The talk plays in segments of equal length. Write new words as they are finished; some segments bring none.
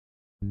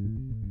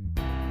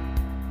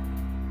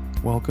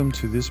Welcome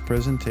to this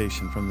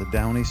presentation from the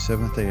Downey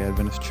Seventh-day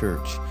Adventist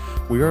Church.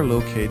 We are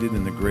located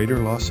in the greater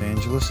Los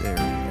Angeles area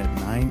at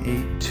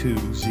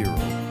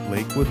 9820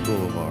 Lakewood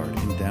Boulevard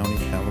in Downey,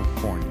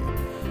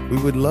 California. We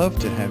would love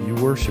to have you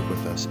worship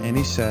with us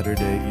any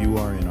Saturday you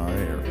are in our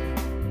area.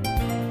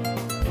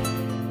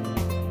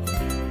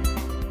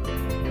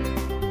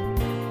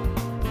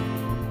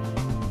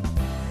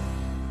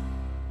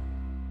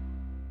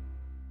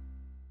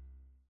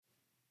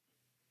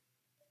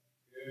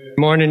 Good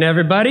morning,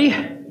 everybody.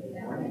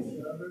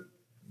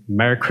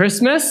 Merry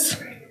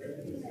Christmas.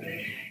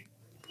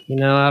 You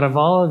know, out of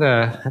all of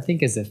the, I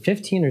think is it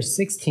 15 or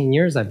 16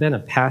 years I've been a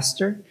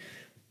pastor,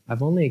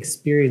 I've only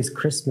experienced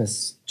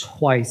Christmas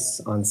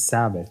twice on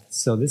Sabbath.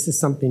 So this is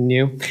something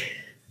new.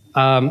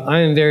 I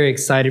am very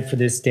excited for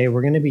this day.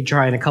 We're going to be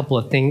trying a couple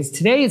of things.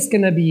 Today it's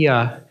going to be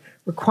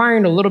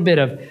requiring a little bit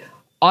of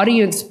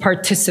audience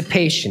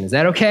participation. Is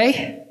that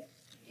okay?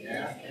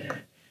 Yeah.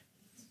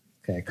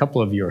 Okay, a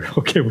couple of you are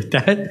okay with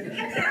that.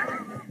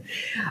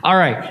 All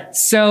right,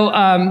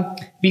 so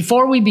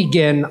before we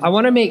begin, I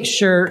want to make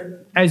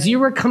sure, as you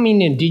were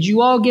coming in, did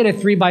you all get a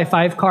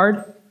 3x5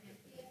 card?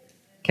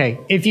 Okay,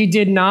 if you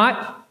did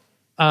not,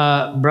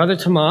 Brother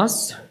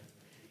Tomas,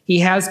 he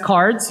has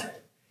cards,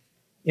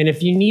 and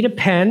if you need a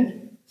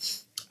pen,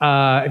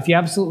 if you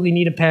absolutely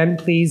need a pen,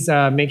 please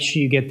make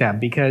sure you get that,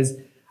 because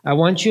I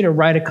want you to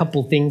write a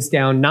couple things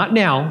down, not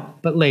now,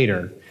 but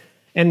later.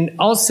 And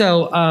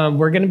also,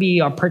 we're going to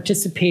be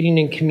participating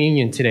in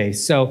communion today,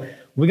 so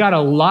we got a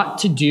lot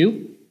to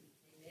do,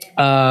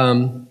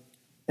 and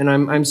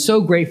I'm so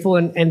grateful,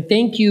 and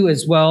thank you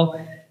as well.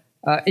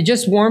 It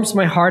just warms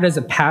my heart as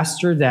a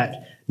pastor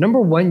that, number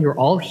one, you're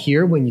all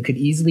here when you could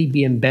easily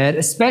be in bed,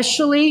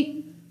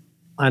 especially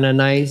on a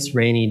nice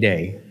rainy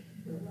day.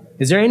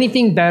 Is there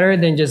anything better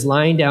than just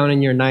lying down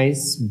in your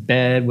nice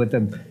bed with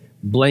a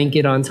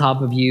blanket on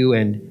top of you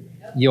and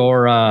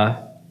your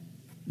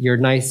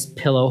nice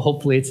pillow?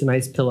 Hopefully it's a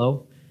nice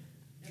pillow.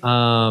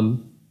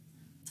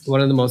 One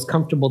of the most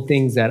comfortable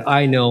things that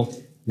I know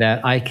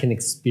that I can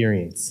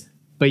experience.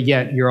 But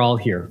yet, you're all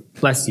here.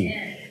 Bless you.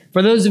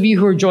 For those of you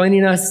who are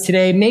joining us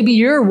today, maybe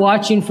you're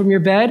watching from your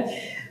bed.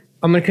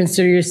 I'm going to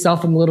consider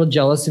yourself, I'm a little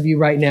jealous of you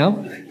right now.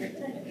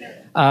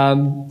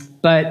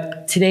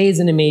 But today is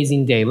an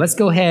amazing day. Let's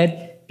go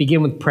ahead,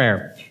 begin with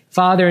prayer.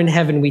 Father in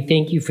heaven, we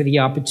thank you for the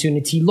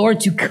opportunity, Lord,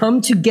 to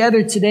come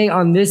together today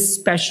on this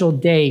special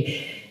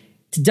day,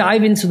 to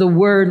dive into the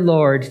Word,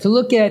 Lord, to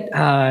look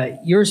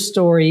at your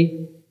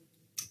story,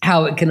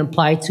 how it can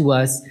apply to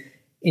us.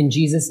 In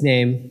Jesus'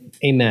 name,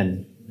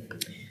 amen.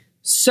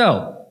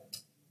 So,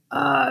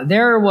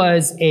 there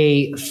was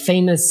a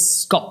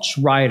famous Scotch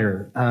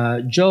writer,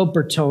 Joe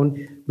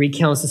Bertone,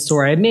 recounts the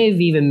story. I may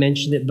have even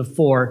mentioned it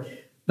before,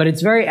 but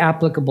it's very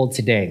applicable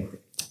today.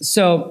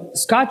 So,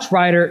 Scotch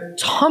writer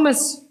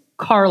Thomas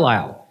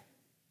Carlyle,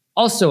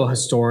 also a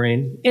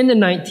historian in the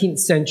 19th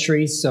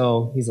century,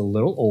 so he's a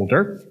little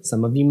older.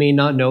 Some of you may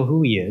not know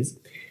who he is,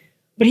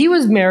 but he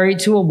was married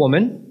to a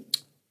woman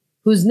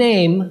whose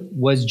name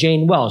was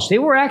Jane Welsh. They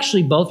were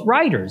actually both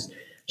writers.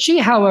 She,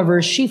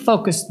 however, she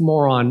focused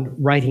more on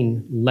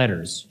writing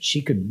letters.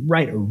 She could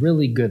write a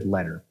really good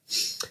letter.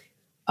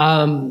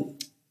 The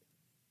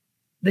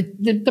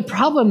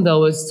problem,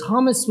 though, is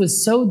Thomas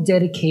was so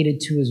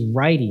dedicated to his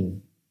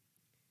writing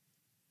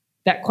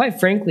that, quite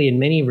frankly, in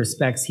many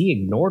respects, he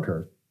ignored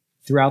her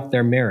throughout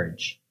their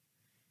marriage,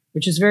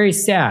 which is very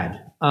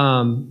sad.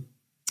 I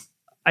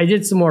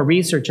did some more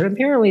research, and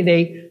apparently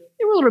they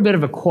were a little bit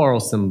of a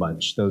quarrelsome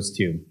bunch, those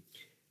two.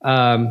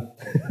 But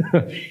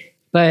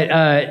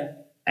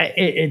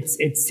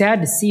it's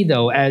sad to see,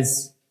 though,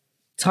 as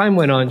time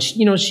went on,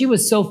 she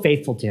was so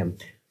faithful to him.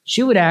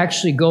 She would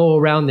actually go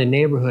around the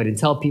neighborhood and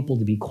tell people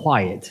to be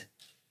quiet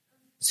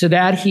so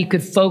that he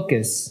could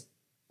focus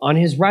on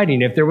his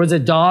writing. If there was a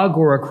dog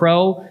or a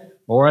crow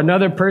or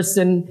another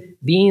person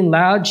being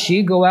loud,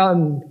 she'd go out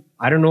and,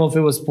 I don't know if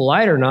it was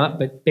polite or not,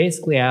 but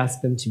basically ask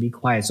them to be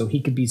quiet so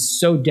he could be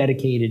so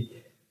dedicated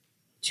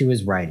to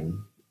his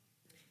writing.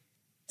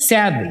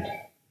 Sadly,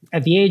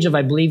 at the age of,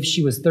 I believe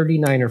she was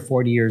 39 or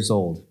 40 years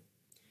old,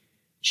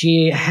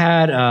 she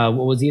had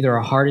what was either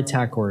a heart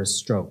attack or a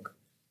stroke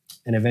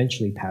and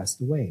eventually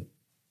passed away.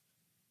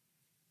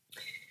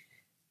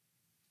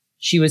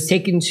 She was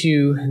taken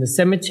to the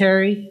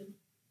cemetery.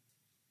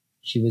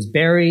 She was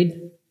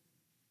buried,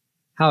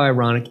 how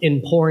ironic,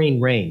 in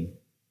pouring rain.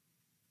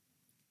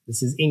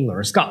 This is England,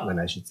 or Scotland,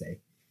 I should say.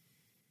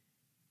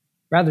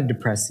 Rather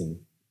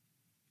depressing.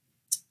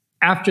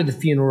 After the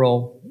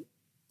funeral,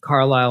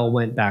 Carlyle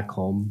went back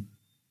home.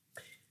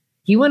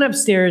 He went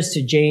upstairs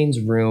to Jane's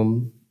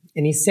room,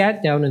 and he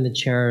sat down in the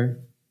chair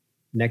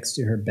next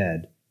to her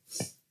bed,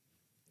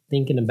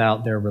 thinking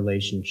about their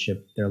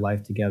relationship, their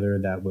life together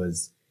that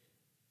was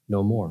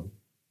no more.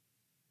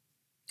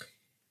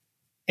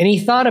 And he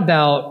thought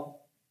about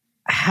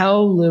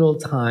how little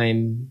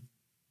time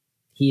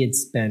he had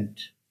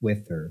spent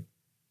with her,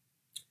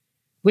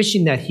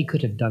 wishing that he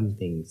could have done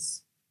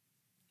things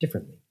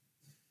differently.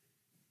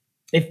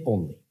 If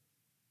only.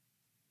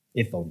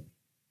 If only.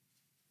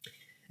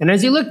 And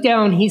as he looked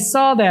down, he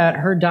saw that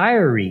her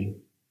diary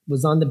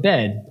was on the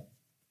bed,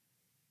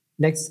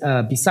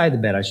 beside the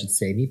bed, I should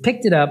say. And he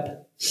picked it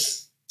up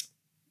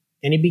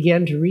and he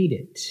began to read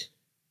it.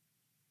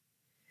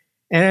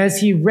 And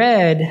as he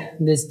read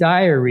this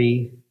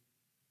diary,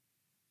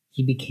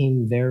 he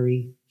became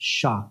very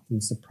shocked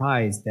and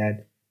surprised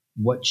at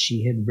what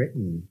she had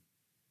written.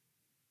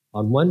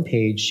 On one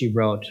page, she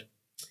wrote,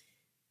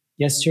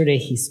 "Yesterday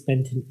he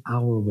spent an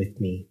hour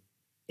with me,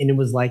 and it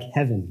was like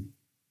heaven.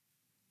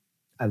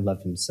 I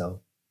love him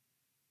so."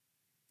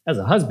 As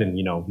a husband,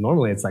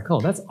 normally it's like,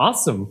 oh, that's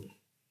awesome.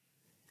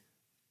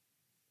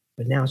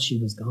 But now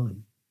she was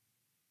gone.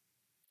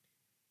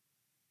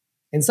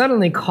 And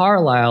suddenly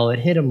Carlisle, it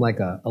hit him like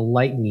a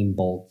lightning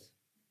bolt.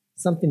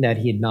 Something that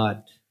he had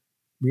not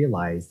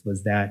realized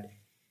was that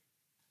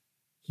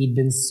he'd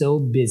been so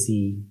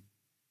busy,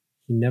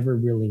 he never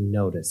really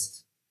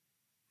noticed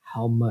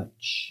how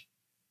much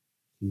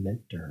he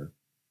meant to her.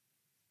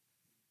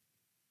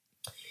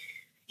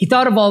 He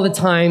thought of all the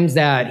times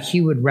that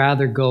he would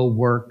rather go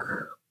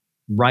work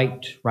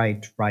right,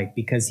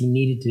 because he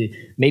needed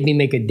to maybe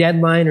make a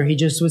deadline, or he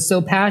just was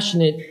so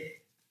passionate.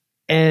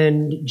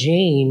 And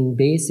Jane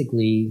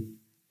basically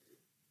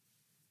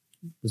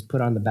was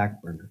put on the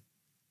back burner.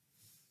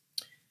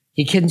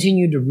 He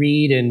continued to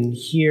read, and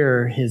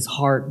here his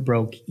heart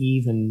broke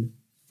even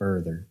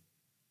further.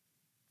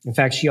 In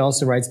fact, she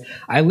also writes,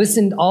 "I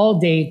listened all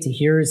day to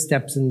hear his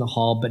steps in the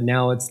hall, but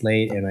now it's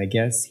late, and I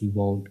guess he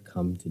won't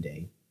come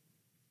today."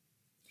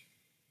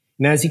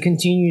 And as he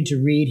continued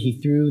to read, he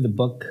threw the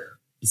book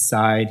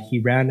aside. He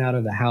ran out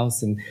of the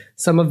house, and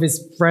some of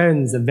his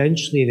friends,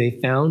 eventually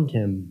they found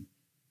him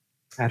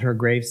at her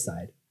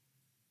graveside.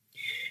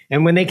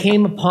 And when they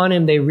came upon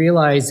him, they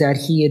realized that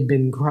he had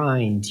been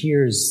crying,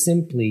 tears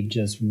simply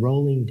just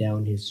rolling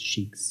down his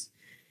cheeks.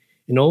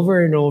 And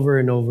over and over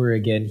and over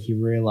again, he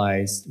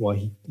realized,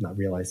 he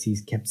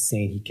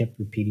kept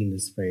repeating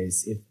this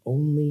phrase, if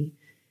only,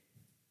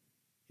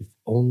 if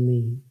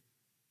only,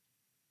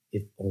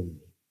 if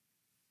only.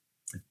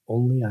 If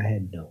only I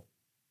had known.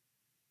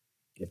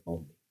 If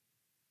only.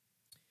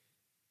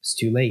 It's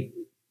too late.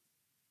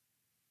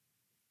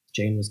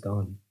 Jane was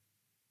gone.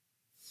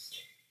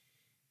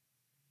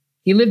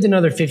 He lived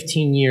another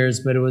 15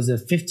 years, but it was a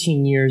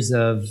 15 years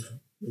of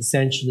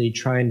essentially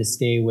trying to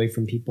stay away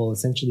from people,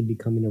 essentially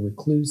becoming a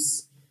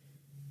recluse,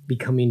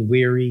 becoming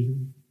weary,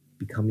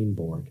 becoming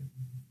bored.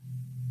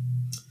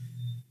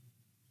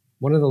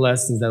 One of the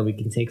lessons that we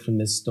can take from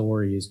this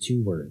story is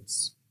 2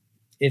 words: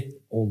 if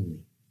only.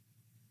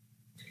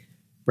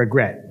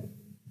 Regret.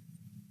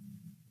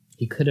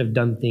 He could have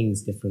done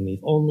things differently.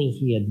 If only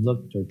he had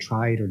looked or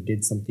tried or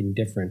did something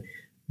different,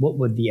 what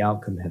would the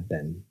outcome have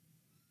been?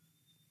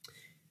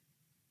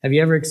 Have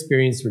you ever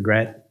experienced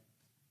regret?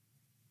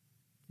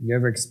 Have you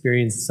ever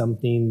experienced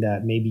something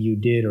that maybe you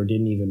did or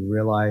didn't even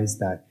realize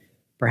that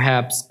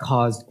perhaps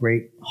caused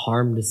great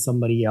harm to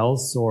somebody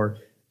else, or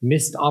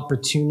missed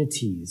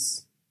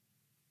opportunities,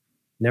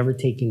 never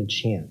taking a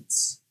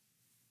chance?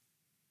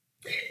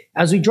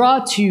 As we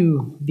draw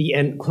to the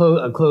end,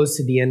 close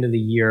to the end of the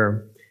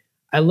year,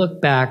 I look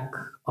back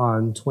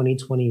on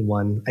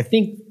 2021. I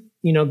think,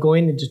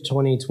 going into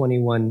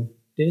 2021,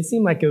 did it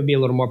seem like it would be a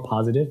little more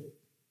positive?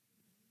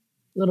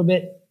 A little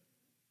bit,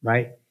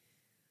 right?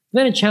 It's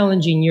been a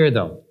challenging year,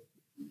 though.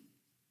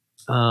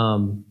 A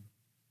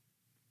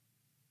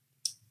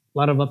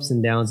lot of ups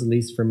and downs, at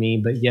least for me,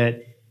 but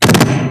yet,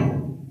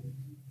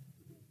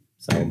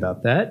 sorry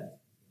about that.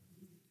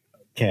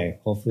 Okay,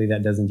 hopefully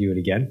that doesn't do it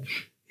again.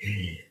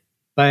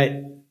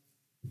 But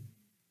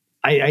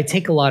I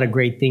take a lot of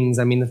great things.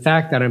 I mean, the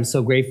fact that I'm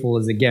so grateful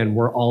is, again,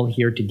 we're all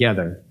here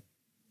together,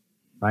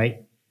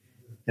 right?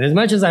 And as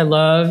much as I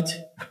loved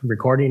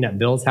recording at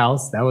Bill's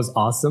house, that was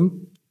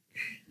awesome.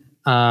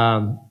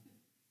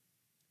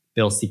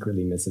 Bill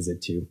secretly misses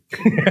it too.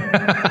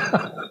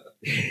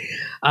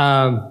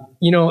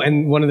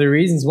 And one of the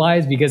reasons why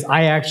is because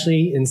I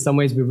actually, in some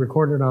ways, we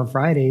recorded on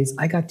Fridays.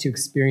 I got to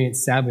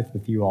experience Sabbath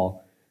with you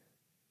all.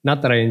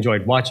 Not that I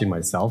enjoyed watching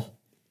myself,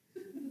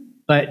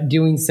 but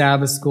doing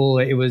Sabbath school,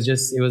 it was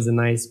a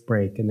nice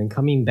break. And then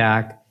coming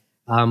back,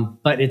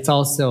 but it's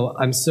also,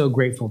 I'm so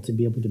grateful to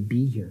be able to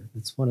be here.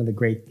 It's one of the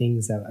great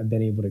things that I've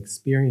been able to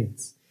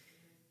experience.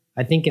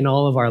 I think in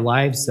all of our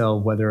lives, though,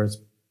 whether it's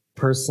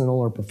personal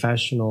or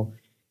professional,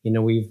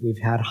 we've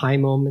had high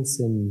moments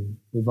and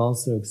we've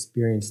also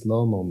experienced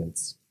low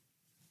moments.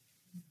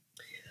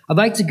 I'd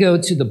like to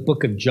go to the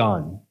book of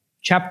John,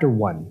 chapter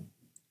 1.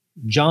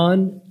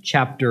 John,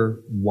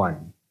 chapter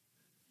 1.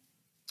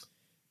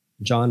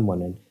 John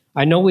 1. And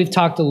I know we've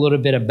talked a little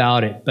bit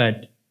about it,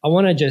 but I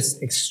want to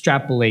just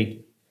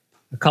extrapolate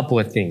a couple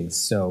of things.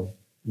 So,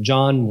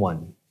 John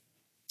 1.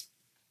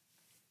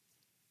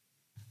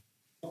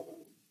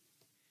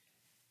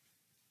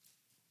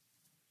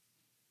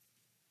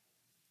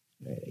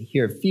 I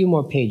hear a few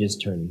more pages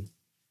turning.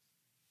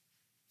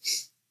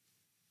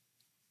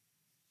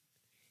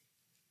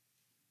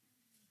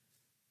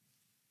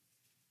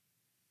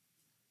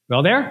 You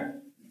all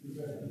there?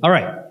 All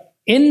right.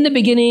 In the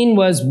beginning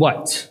was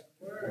what?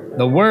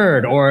 The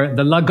Word, or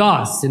the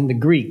Logos in the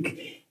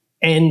Greek.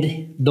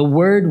 And the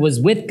Word was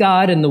with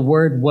God, and the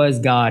Word was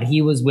God.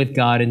 He was with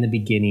God in the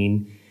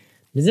beginning.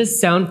 Does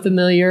this sound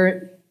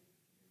familiar?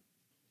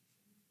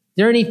 Is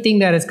there anything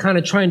that is kind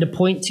of trying to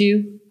point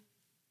to?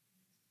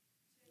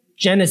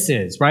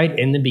 Genesis, right?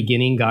 In the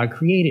beginning, God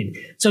created.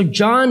 So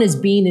John is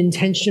being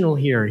intentional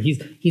here.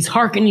 He's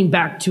hearkening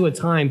back to a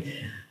time,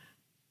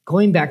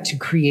 going back to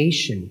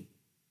creation.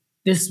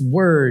 This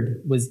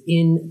Word was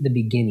in the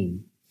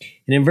beginning.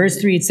 And in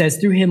verse 3, it says,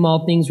 through him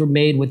all things were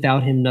made.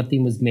 Without him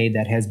nothing was made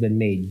that has been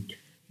made.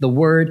 The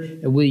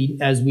Word,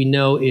 as we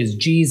know, is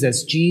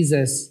Jesus.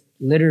 Jesus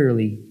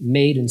literally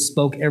made and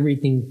spoke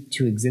everything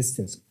to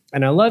existence.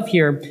 And I love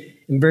here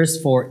in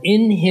verse 4,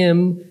 in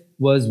him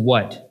was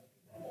what?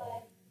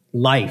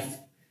 Life.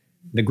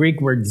 The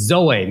Greek word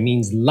zoe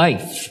means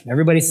life.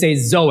 Everybody say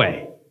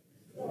zoe.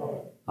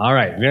 All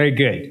right, very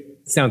good.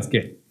 Sounds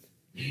good.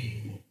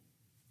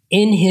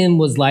 In him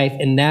was life,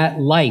 and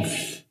that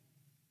life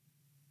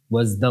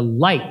was the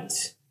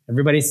light.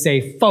 Everybody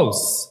say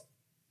phos.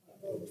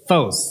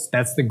 Phos.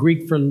 That's the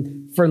Greek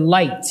for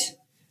light.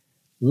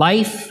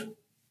 Life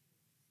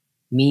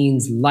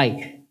means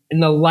light,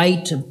 and the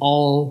light of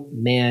all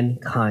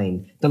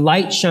mankind. The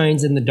light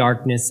shines in the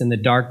darkness, and the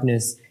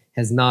darkness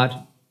has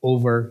not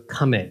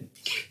overcome it.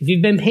 If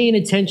you've been paying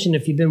attention,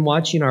 if you've been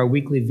watching our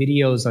weekly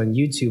videos on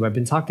YouTube, I've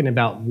been talking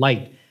about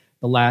light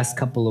the last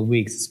couple of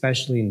weeks,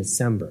 especially in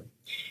December.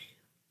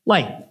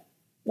 Light.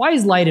 Why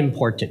is light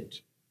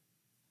important?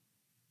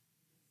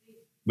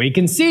 We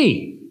can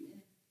see.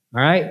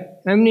 All right?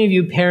 How many of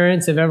you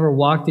parents have ever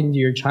walked into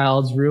your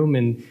child's room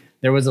and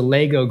there was a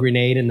Lego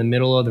grenade in the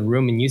middle of the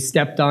room and you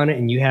stepped on it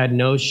and you had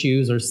no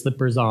shoes or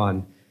slippers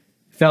on?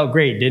 Felt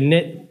great, didn't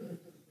it?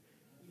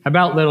 How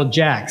about little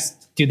jacks?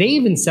 Do they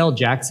even sell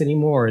jacks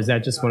anymore, or is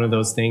that just one of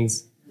those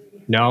things?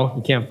 No?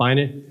 You can't find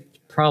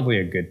it? Probably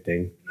a good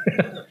thing.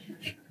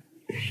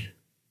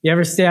 You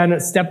ever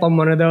step on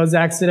one of those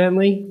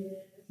accidentally?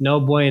 No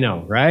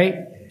bueno, right?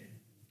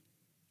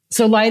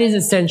 So light is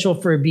essential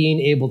for being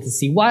able to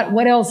see.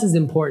 What else is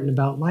important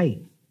about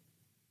light?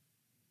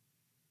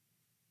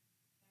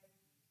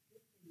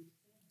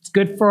 It's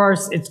good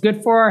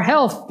for our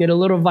health. Get a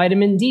little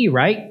vitamin D,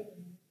 right?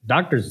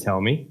 Doctors tell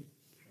me.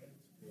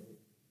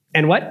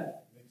 And what?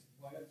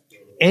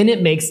 And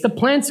it makes the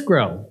plants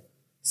grow.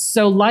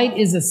 So light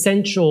is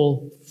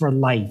essential for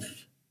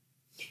life.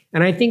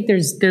 And I think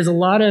there's a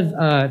lot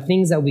of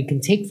things that we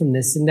can take from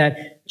this, in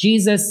that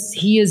Jesus,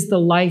 he is the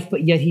life,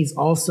 but yet he's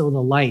also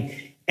the light.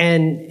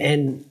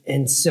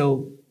 And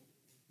so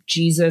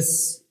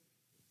Jesus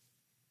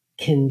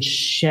can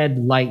shed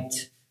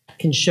light,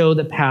 can show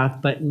the path,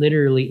 but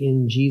literally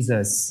in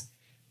Jesus,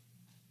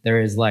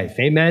 there is life.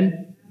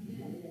 Amen?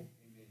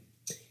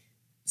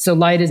 So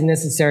light is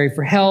necessary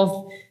for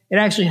health. It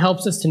actually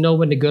helps us to know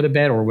when to go to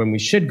bed, or when we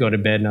should go to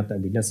bed, not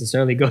that we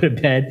necessarily go to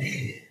bed.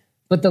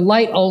 But the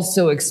light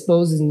also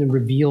exposes and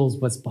reveals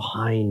what's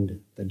behind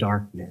the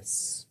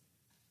darkness.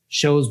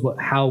 Shows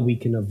how we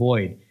can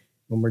avoid.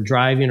 When we're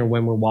driving or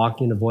when we're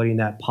walking, avoiding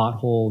that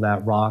pothole,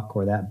 that rock,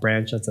 or that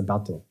branch that's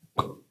about to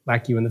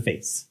whack you in the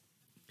face.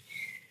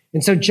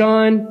 And so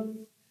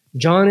John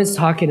is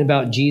talking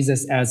about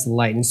Jesus as the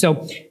light. And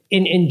so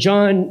in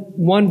John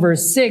 1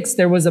 verse 6,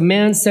 there was a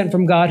man sent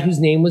from God whose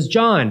name was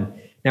John.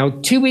 Now,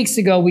 2 weeks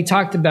ago, we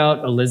talked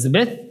about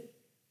Elizabeth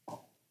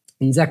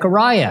and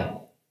Zechariah.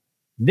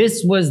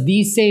 This was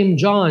the same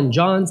John.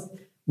 John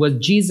was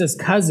Jesus'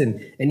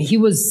 cousin, and he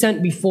was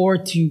sent before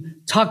to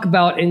talk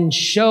about and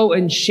show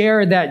and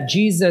share that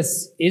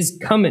Jesus is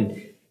coming.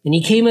 And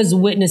he came as a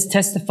witness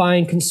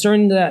testifying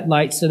concerning that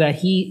light, so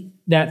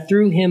that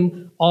through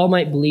him all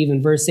might believe.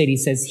 In verse 8, he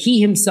says,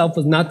 he himself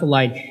was not the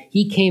light.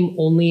 He came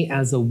only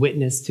as a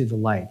witness to the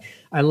light.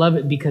 I love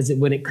it because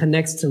when it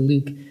connects to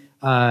Luke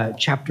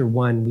chapter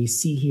 1, we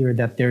see here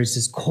that there's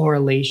this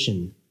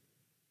correlation.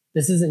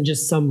 This isn't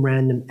just some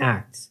random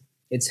act.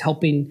 It's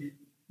helping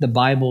the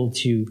Bible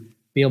to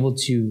be able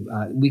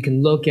to, we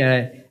can look at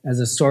it as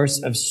a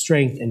source of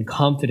strength and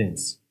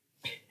confidence.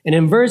 And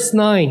in verse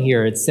 9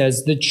 here, it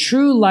says, the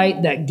true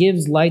light that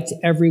gives light to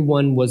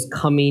everyone was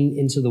coming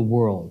into the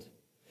world.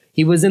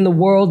 He was in the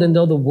world, and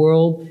though the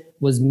world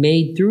was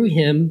made through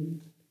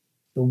him,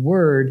 the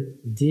Word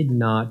did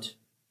not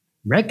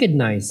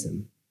recognize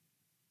him.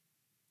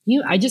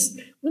 One of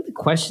the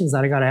questions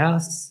that I got to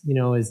ask,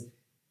 is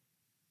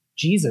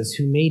Jesus,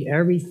 who made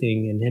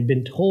everything and had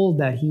been told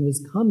that he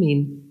was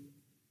coming,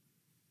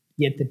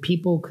 yet the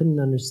people couldn't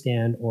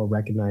understand or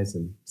recognize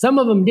him. Some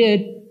of them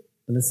did,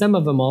 but then some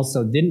of them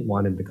also didn't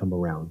want him to come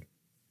around.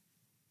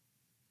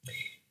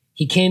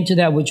 He came to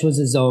that which was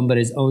his own, but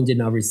his own did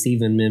not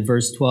receive him. In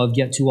verse 12,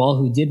 yet to all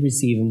who did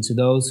receive him, to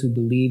those who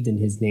believed in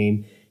his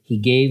name, he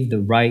gave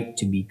the right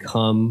to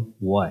become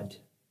what?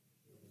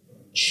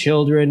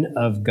 Children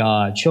of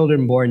God,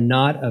 children born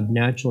not of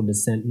natural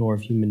descent nor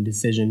of human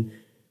decision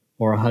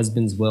or a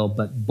husband's will,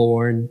 but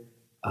born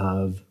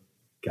of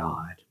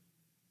God.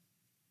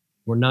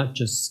 We're not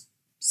just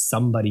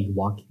somebody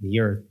walking the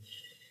earth.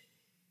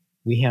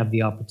 we have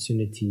the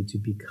opportunity to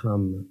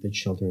become the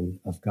children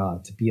of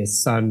God, to be a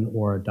son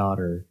or a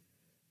daughter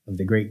of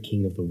the great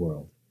King of the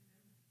world.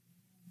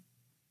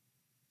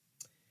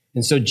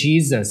 And so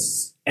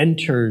Jesus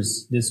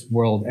enters this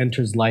world,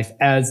 enters life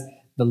as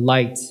the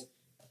light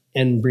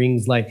and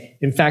brings light.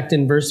 In fact,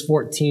 in verse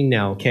 14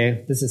 now,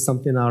 okay, this is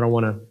something I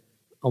want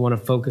to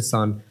focus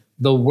on.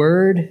 The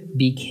Word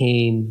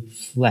became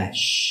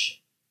flesh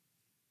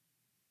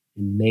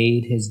and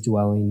made his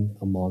dwelling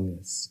among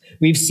us.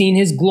 We've seen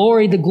his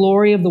glory, the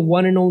glory of the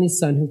one and only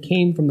Son who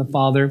came from the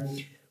Father,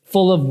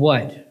 full of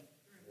what?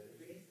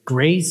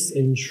 Grace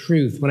and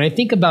truth. When I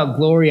think about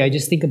glory, I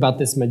just think about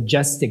this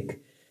majestic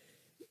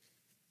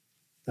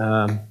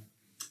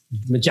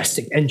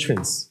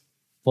entrance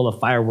full of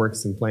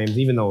fireworks and flames,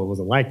 even though it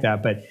wasn't like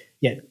that, but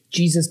yet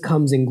Jesus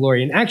comes in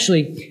glory. And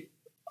actually,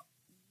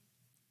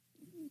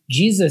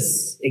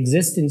 Jesus'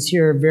 existence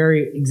here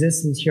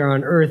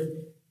on earth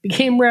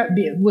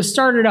was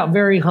started out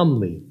very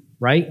humbly,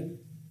 right?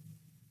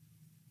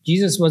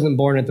 Jesus wasn't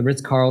born at the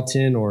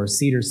Ritz-Carlton or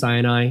Cedar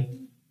Sinai,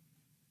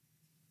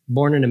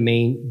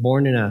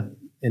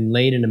 and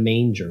laid in a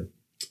manger.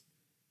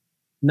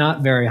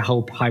 Not very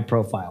high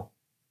profile.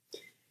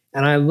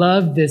 And I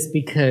love this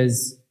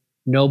because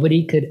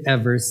nobody could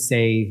ever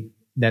say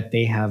that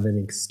they have an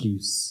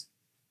excuse.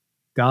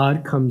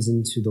 God comes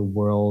into the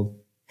world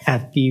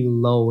at the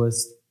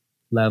lowest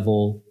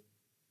level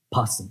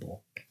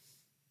possible,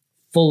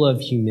 full of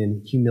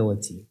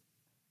humility.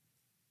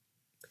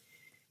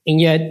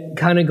 And yet,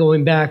 kind of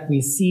going back,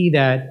 we see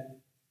that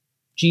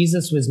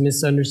Jesus was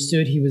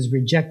misunderstood. He was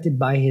rejected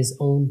by his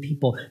own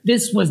people.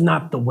 This was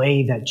not the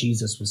way that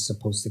Jesus was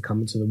supposed to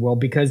come into the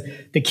world, because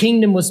the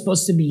kingdom was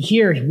supposed to be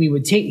here. He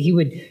would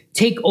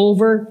take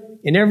over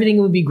and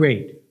everything would be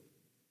great.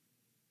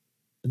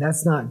 But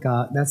that's not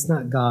God. That's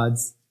not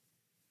God's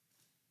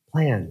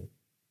plan.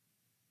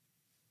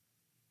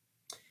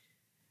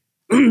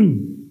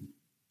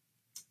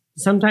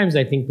 Sometimes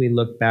I think we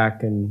look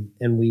back and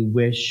we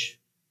wish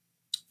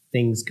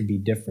things could be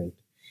different.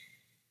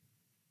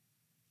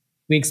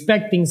 We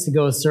expect things to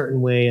go a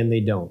certain way and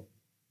they don't.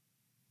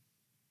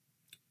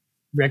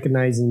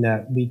 Recognizing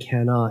that we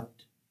cannot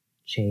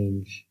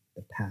change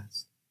the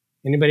past.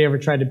 Anybody ever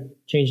tried to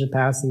change the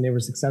past and they were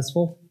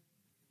successful?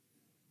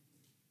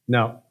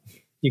 No,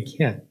 you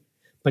can't.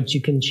 But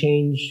you can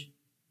change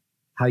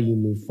how you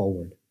move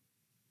forward.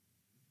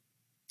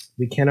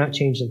 We cannot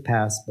change the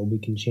past, but we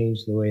can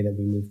change the way that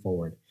we move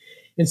forward.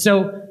 And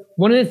so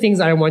one of the things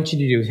I want you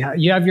to do,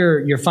 you have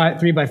your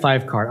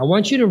 3x5 card. I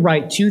want you to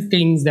write 2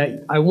 things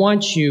that I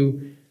want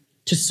you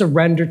to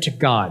surrender to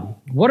God.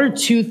 What are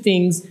 2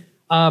 things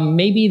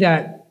maybe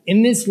that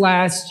in this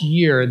last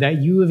year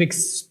that you have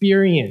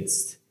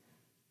experienced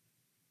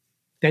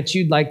that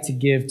you'd like to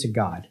give to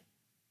God?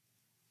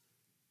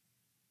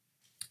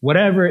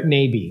 Whatever it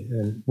may be.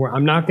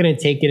 I'm not going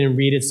to take it and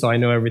read it so I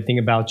know everything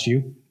about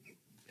you.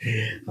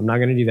 I'm not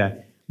going to do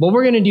that. What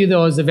we're going to do,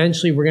 though, is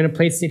eventually we're going to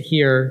place it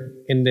here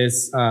in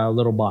this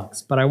little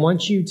box. But I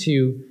want you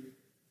to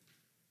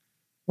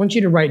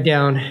write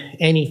down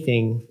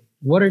anything.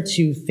 What are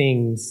 2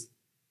 things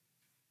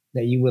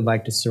that you would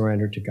like to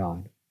surrender to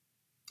God?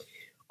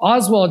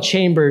 Oswald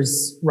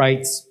Chambers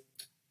writes,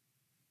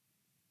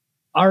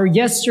 "Our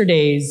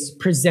yesterdays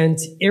present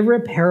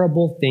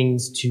irreparable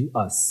things to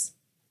us.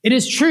 It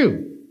is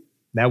true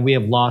that we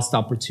have lost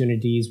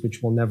opportunities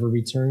which will never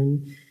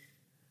return.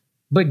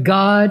 But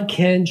God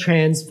can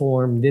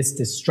transform this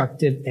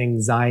destructive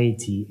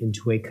anxiety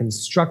into a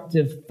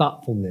constructive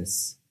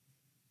thoughtfulness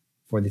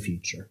for the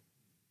future.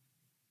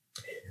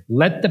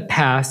 Let the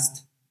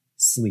past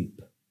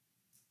sleep,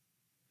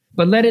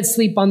 but let it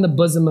sleep on the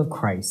bosom of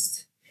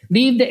Christ.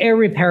 Leave the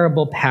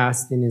irreparable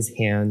past in his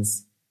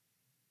hands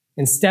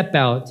and step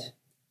out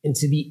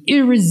into the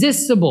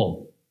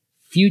irresistible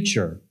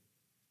future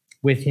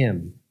with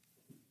him."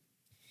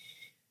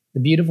 The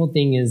beautiful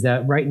thing is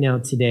that right now,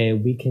 today,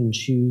 we can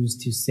choose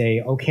to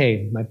say,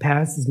 okay, my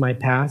past is my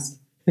past.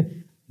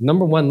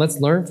 Number 1,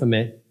 let's learn from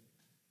it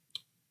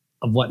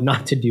of what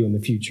not to do in the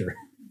future.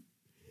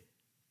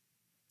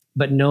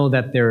 But know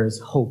that there is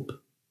hope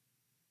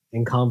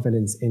and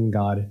confidence in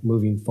God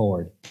moving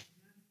forward.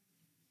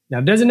 Now,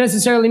 it doesn't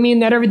necessarily mean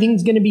that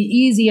everything's going to be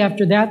easy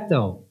after that,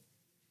 though.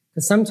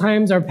 Because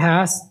sometimes our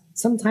past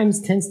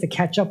tends to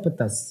catch up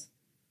with us.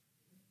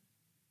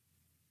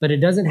 But it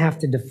doesn't have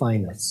to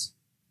define us.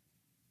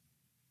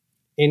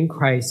 In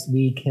Christ,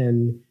 we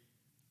can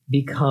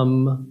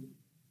become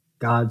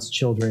God's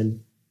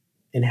children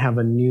and have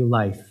a new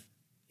life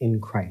in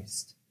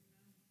Christ.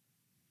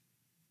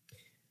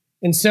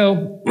 And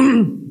so,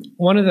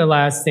 one of the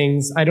last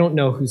things, I don't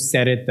know who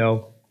said it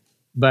though,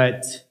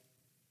 but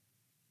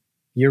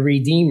your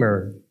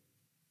Redeemer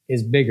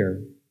is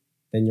bigger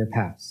than your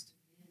past.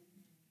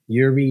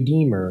 Your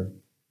Redeemer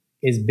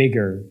is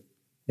bigger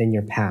than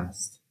your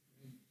past.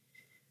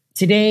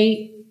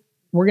 Today,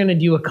 we're going to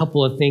do a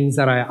couple of things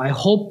that I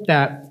hope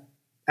that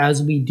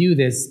as we do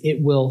this,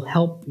 it will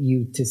help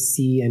you to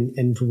see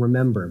and to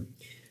remember.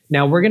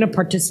 Now we're going to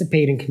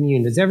participate in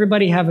communion. Does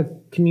everybody have a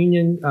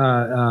communion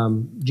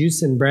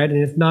juice and bread?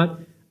 And if not,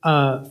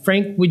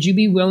 Frank, would you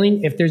be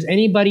willing, if there's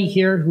anybody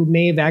here who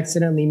may have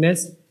accidentally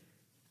missed,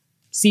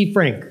 see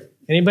Frank.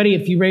 Anybody,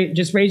 if you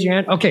just raise your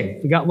hand. Okay,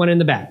 we got one in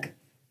the back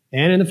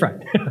and in the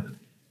front.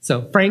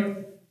 So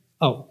Frank,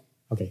 oh,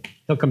 okay,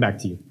 he'll come back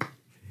to you.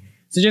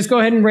 So just go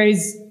ahead and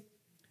raise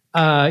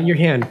your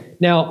hand.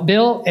 Now,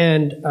 Bill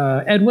and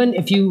Edwin,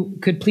 if you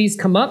could please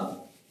come up.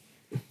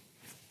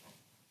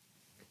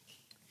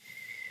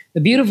 The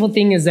beautiful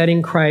thing is that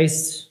in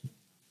Christ,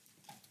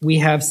 we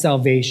have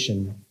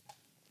salvation.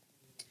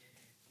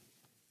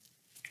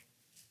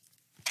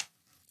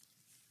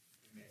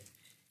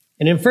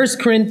 And in 1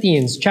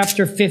 Corinthians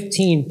chapter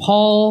 15,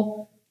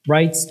 Paul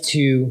writes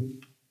to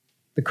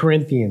the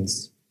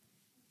Corinthians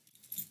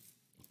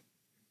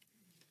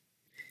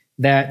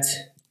that,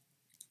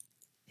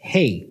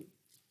 hey,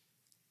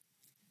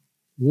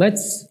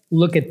 let's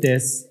look at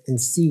this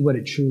and see what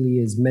it truly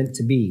is meant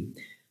to be.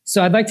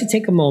 So I'd like to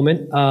take a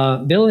moment.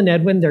 Bill and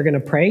Edwin, they're going to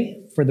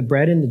pray for the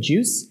bread and the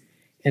juice.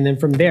 And then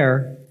from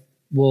there,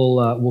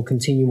 we'll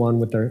continue on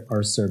with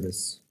our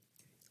service.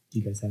 Do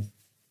you guys have?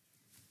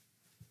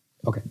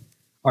 Okay.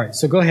 All right.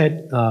 So go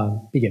ahead.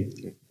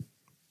 Begin.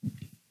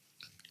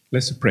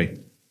 Let's pray.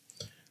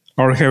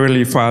 Our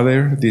Heavenly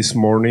Father, this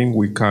morning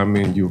we come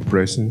in your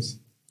presence,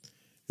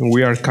 and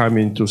we are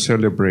coming to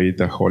celebrate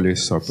the Holy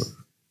Supper.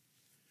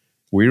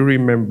 We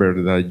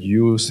remember that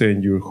you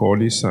sent your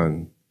Holy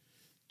Son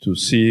to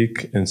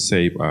seek and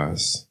save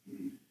us,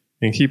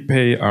 and he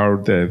paid our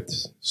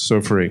debts,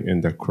 suffering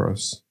in the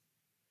cross.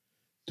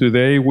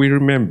 Today we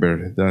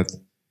remember that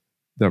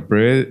the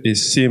bread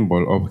is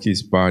symbol of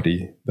his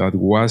body that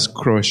was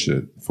crushed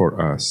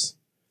for us.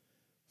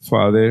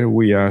 Father,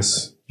 we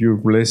ask your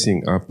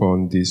blessing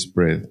upon this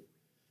bread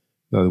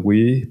that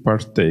we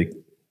partake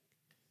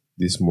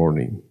this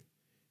morning.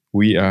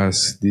 We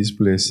ask this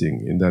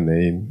blessing in the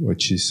name of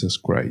Jesus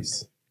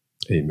Christ.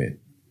 Amen.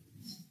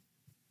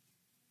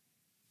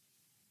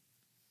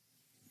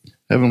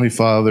 Heavenly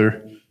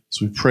Father,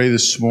 as we pray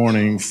this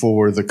morning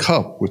for the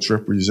cup, which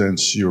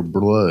represents your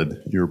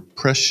blood, your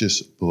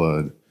precious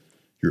blood,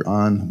 your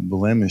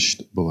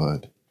unblemished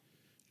blood,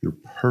 your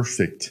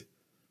perfect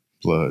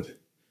blood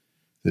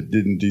that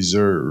didn't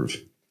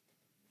deserve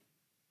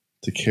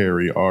to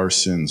carry our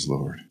sins,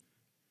 Lord.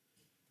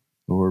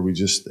 Lord, we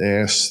just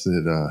ask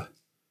that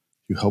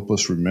you help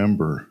us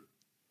remember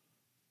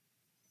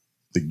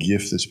the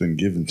gift that's been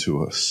given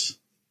to us.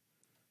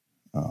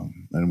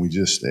 And we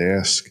just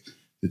ask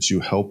that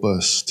you help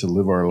us to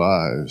live our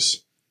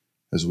lives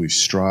as we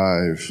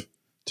strive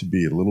to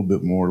be a little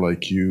bit more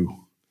like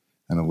you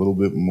and a little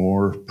bit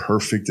more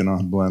perfect and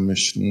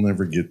unblemished. We'll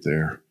never get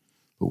there,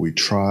 but we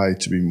try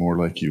to be more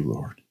like you,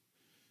 Lord.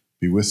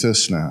 Be with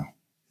us now.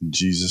 In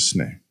Jesus'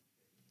 name,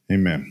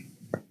 amen.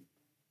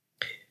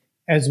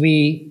 As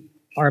we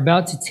are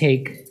about to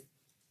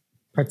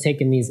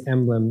partake in these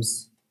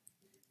emblems,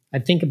 I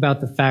think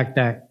about the fact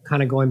that,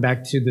 kind of going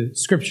back to the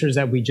scriptures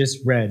that we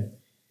just read,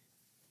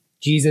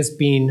 Jesus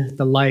being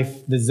the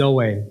life, the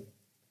Zoe.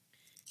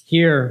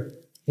 Here,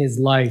 his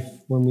life,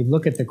 when we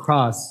look at the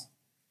cross,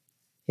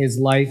 his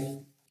life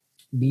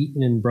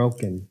beaten and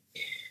broken.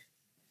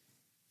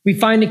 We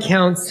find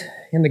accounts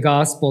in the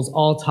Gospels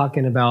all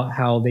talking about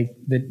how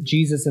that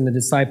Jesus and the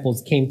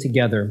disciples came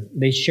together.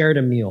 They shared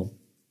a meal.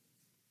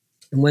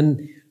 And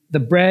when the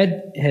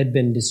bread had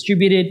been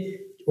distributed,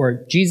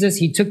 or Jesus,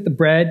 he took the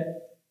bread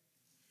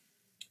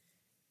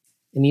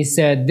and he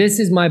said, "This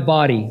is my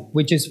body,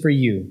 which is for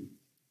you.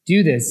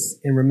 Do this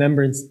in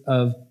remembrance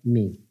of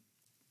me."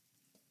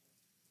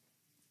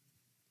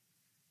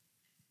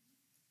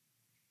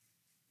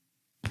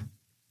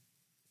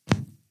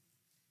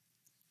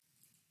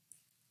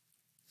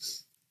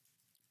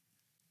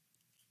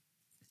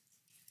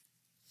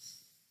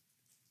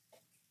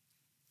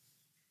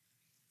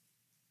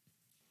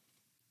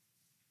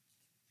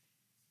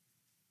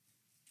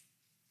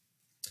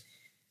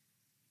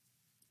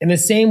 In the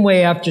same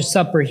way, after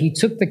supper, he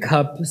took the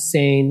cup,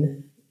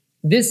 saying,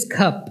 "This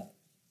cup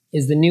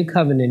is the new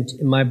covenant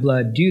in my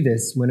blood. Do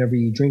this whenever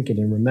you drink it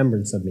in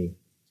remembrance of me."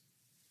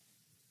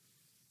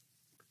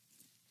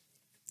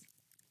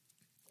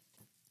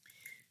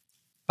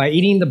 By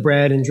eating the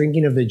bread and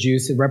drinking of the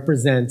juice, it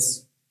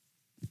represents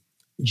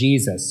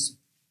Jesus'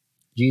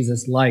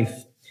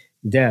 life,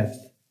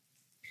 death.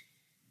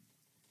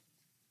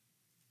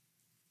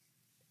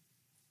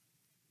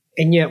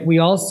 And yet we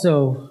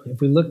also,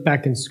 if we look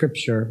back in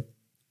Scripture,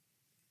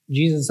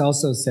 Jesus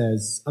also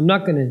says, "I'm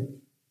not going to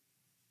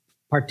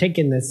partake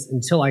in this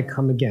until I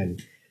come again."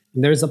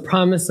 And there's a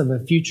promise of a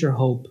future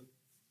hope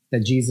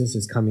that Jesus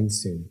is coming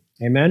soon.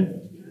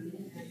 Amen?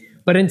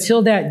 But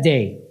until that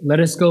day, let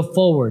us go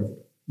forward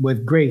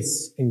with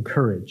grace and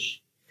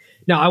courage.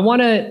 Now, I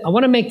want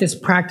to make this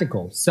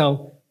practical.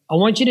 So I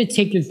want you to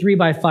take your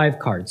 3x5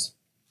 cards.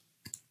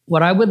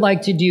 What I would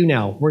like to do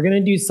now, we're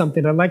going to do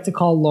something. I'd like to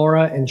call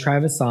Laura and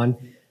Travis on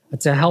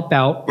to help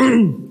out.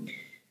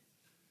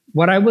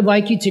 What I would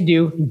like you to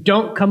do,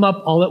 don't come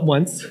up all at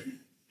once.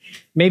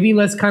 Maybe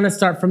let's kind of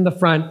start from the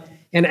front.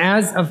 And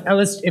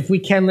if we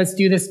can, let's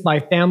do this by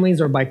families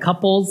or by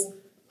couples.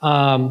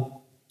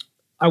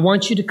 I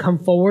want you to come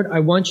forward. I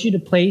want you to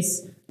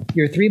place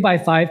your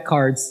 3x5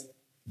 cards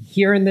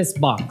here in this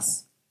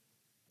box.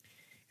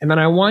 And then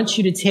I want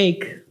you to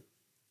take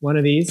one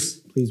of these.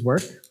 Please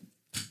work.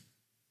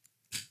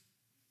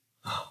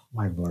 Oh,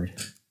 my Lord.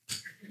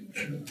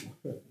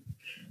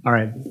 All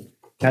right.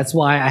 That's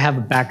why I have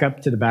a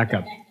backup to the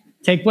backup.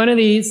 Take one of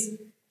these,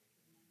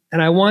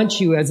 and I want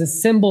you as a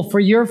symbol for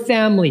your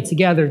family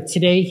together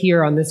today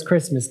here on this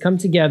Christmas. Come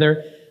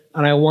together,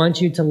 and I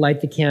want you to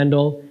light the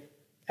candle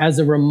as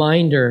a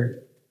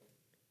reminder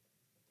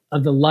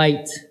of the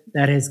light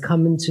that has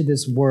come into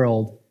this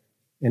world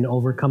and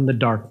overcome the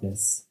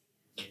darkness.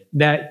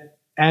 That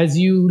as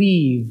you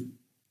leave,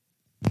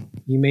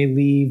 you may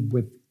leave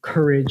with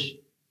courage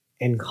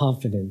and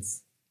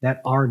confidence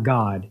that our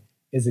God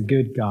is a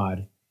good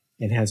God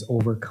and has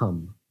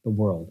overcome the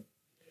world.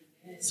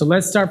 So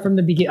let's start from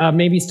the beginning,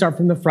 maybe start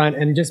from the front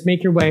and just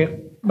make your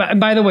way. And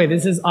by the way,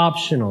 this is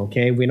optional,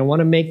 okay? We don't want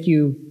to make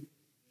you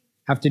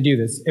have to do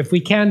this. If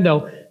we can,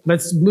 though,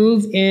 let's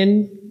move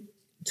in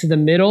to the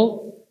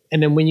middle,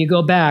 and then when you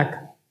go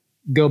back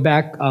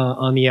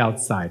on the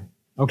outside,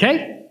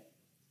 okay?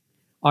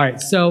 All right,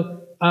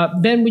 so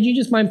Ben, would you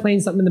just mind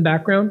playing something in the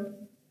background?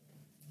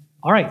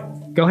 All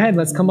right, go ahead,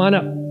 let's come on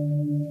up.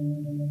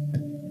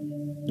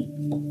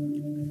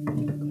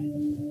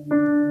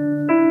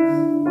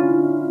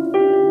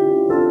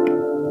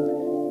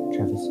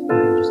 Travis, go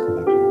ahead and just come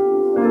back here.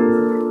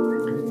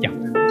 Yeah.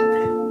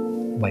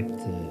 Wipe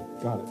the...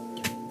 Got it.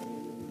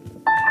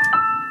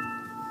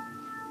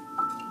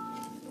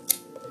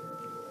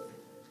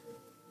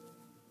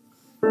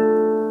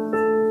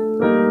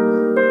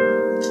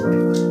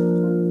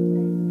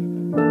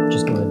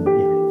 Just go ahead,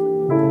 yeah.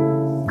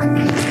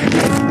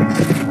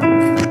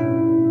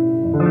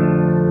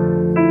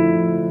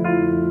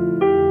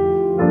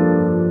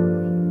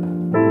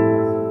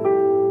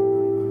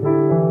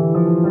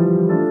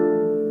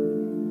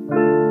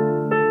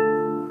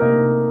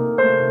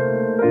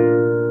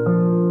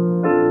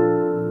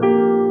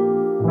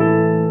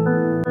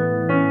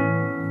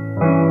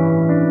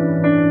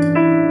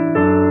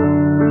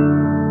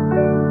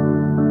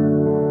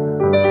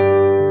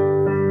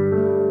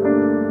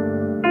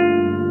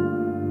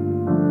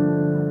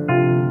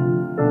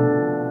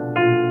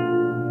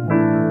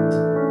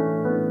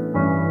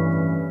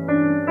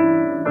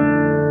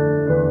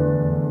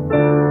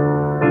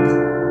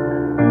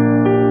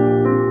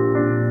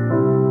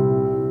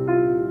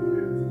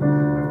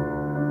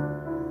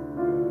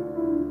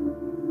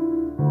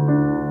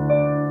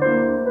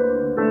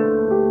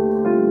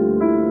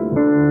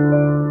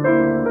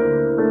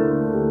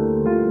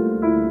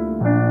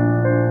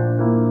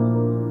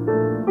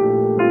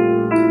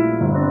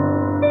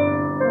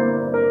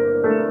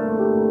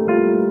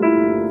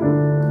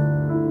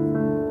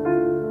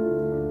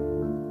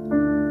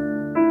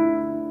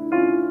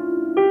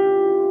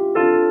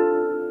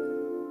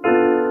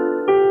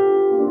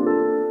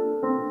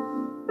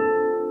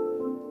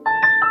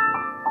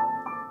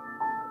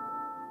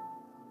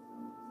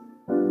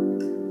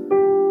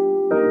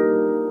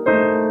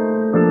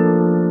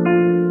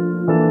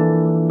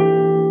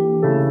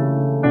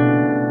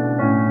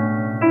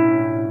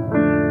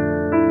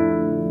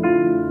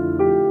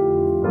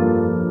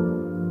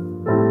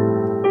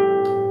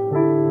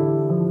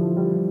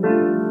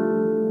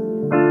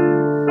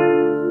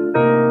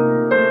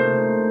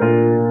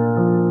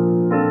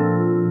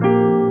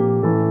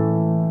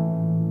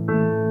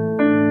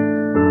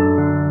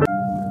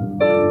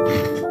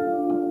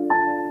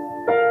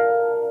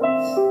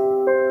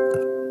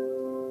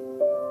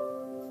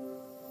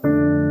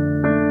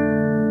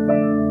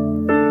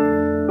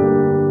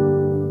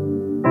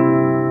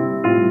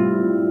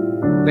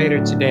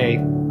 Later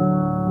today,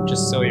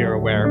 just so you're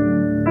aware,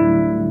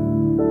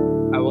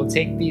 I will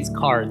take these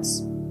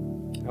cards,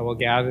 I will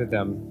gather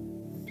them,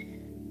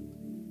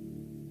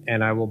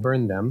 and I will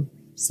burn them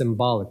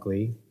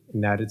symbolically,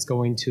 in that it's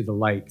going to the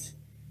light,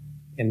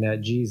 and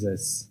that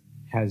Jesus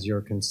has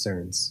your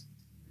concerns,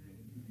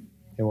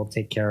 and will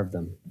take care of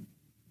them.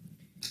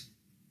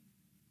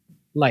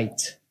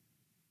 Light.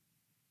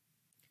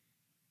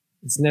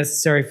 It's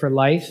necessary for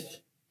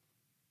life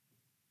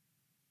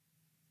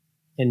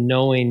and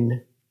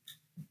knowing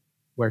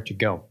where to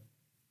go.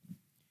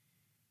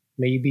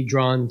 May you be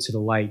drawn to the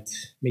light.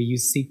 May you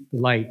seek the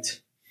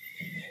light.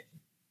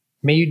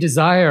 May you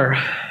desire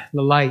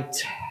the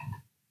light.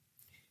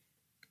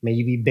 May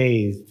you be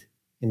bathed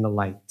in the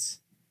light,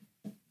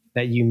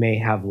 that you may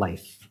have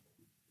life.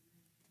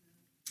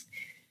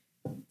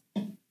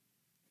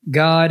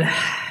 God,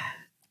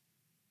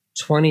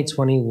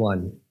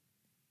 2021,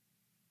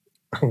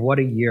 what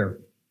a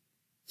year.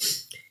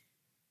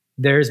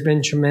 There's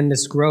been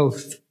tremendous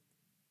growth.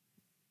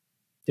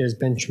 There's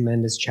been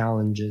tremendous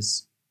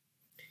challenges.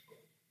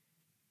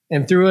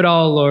 And through it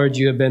all, Lord,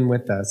 you have been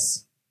with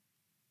us.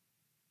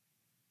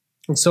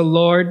 And so,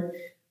 Lord,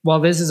 while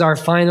this is our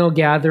final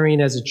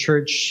gathering as a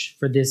church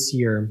for this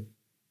year,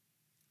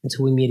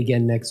 until we meet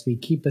again next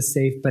week, keep us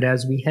safe. But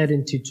as we head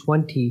into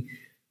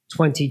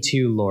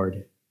 22,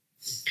 Lord.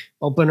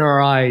 Open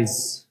our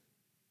eyes.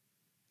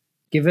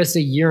 Give us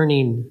a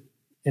yearning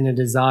and a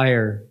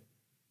desire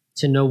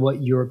to know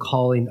what you're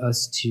calling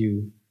us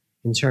to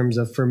in terms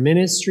of for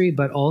ministry,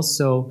 but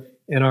also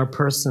in our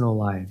personal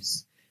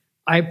lives.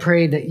 I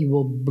pray that you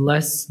will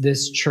bless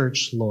this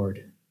church,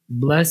 Lord.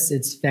 Bless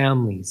its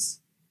families.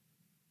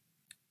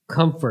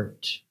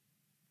 Comfort,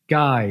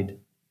 guide,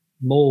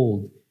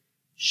 mold,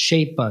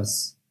 shape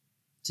us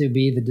to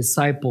be the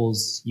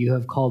disciples you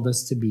have called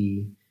us to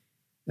be.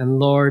 And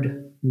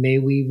Lord, may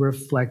we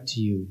reflect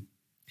you.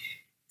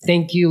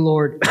 Thank you,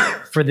 Lord,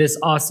 for this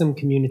awesome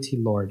community,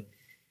 Lord.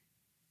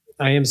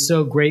 I am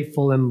so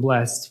grateful and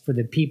blessed for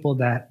the people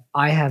that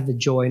I have the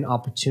joy and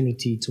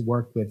opportunity to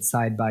work with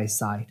side by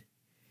side.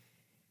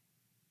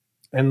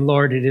 And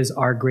Lord, it is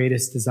our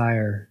greatest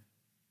desire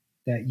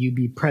that you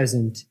be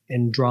present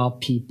and draw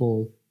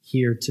people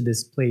here to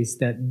this place,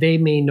 that they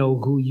may know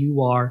who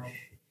you are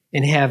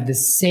and have the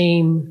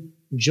same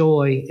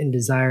joy and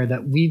desire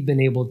that we've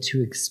been able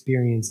to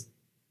experience,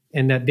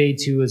 and that they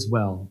too as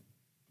well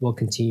will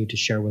continue to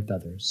share with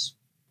others.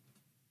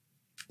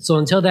 So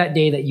until that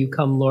day that you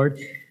come, Lord,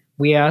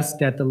 we ask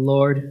that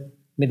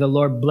may the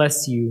Lord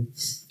bless you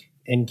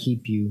and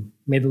keep you.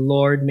 May the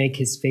Lord make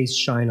his face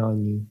shine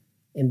on you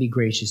and be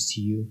gracious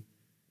to you.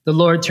 The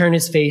Lord turn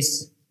his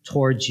face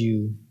towards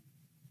you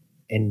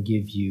and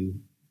give you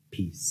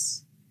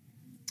peace.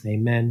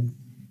 Amen.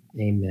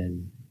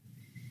 Amen.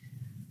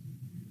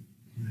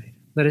 All right.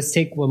 Let us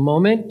take one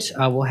moment.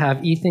 We'll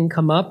have Ethan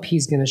come up.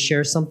 He's going to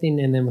share something,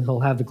 and then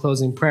he'll have the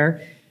closing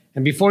prayer.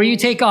 And before you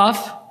take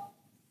off,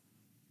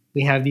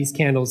 we have these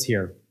candles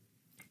here.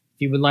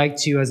 If you would like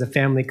to, as a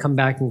family, come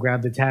back and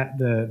grab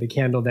the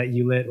candle that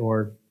you lit,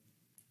 or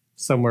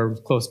somewhere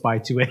close by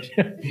to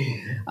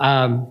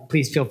it,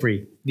 please feel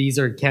free.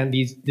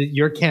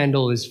 Your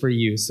candle is for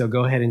you, so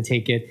go ahead and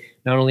take it,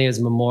 not only as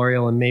a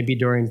memorial and maybe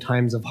during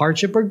times of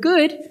hardship or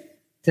good,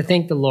 to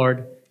thank the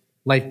Lord,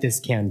 light this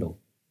candle.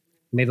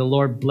 May the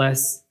Lord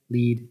bless,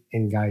 lead,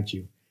 and guide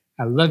you.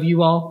 I love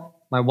you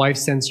all. My wife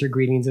sends her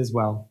greetings as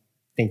well.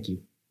 Thank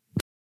you.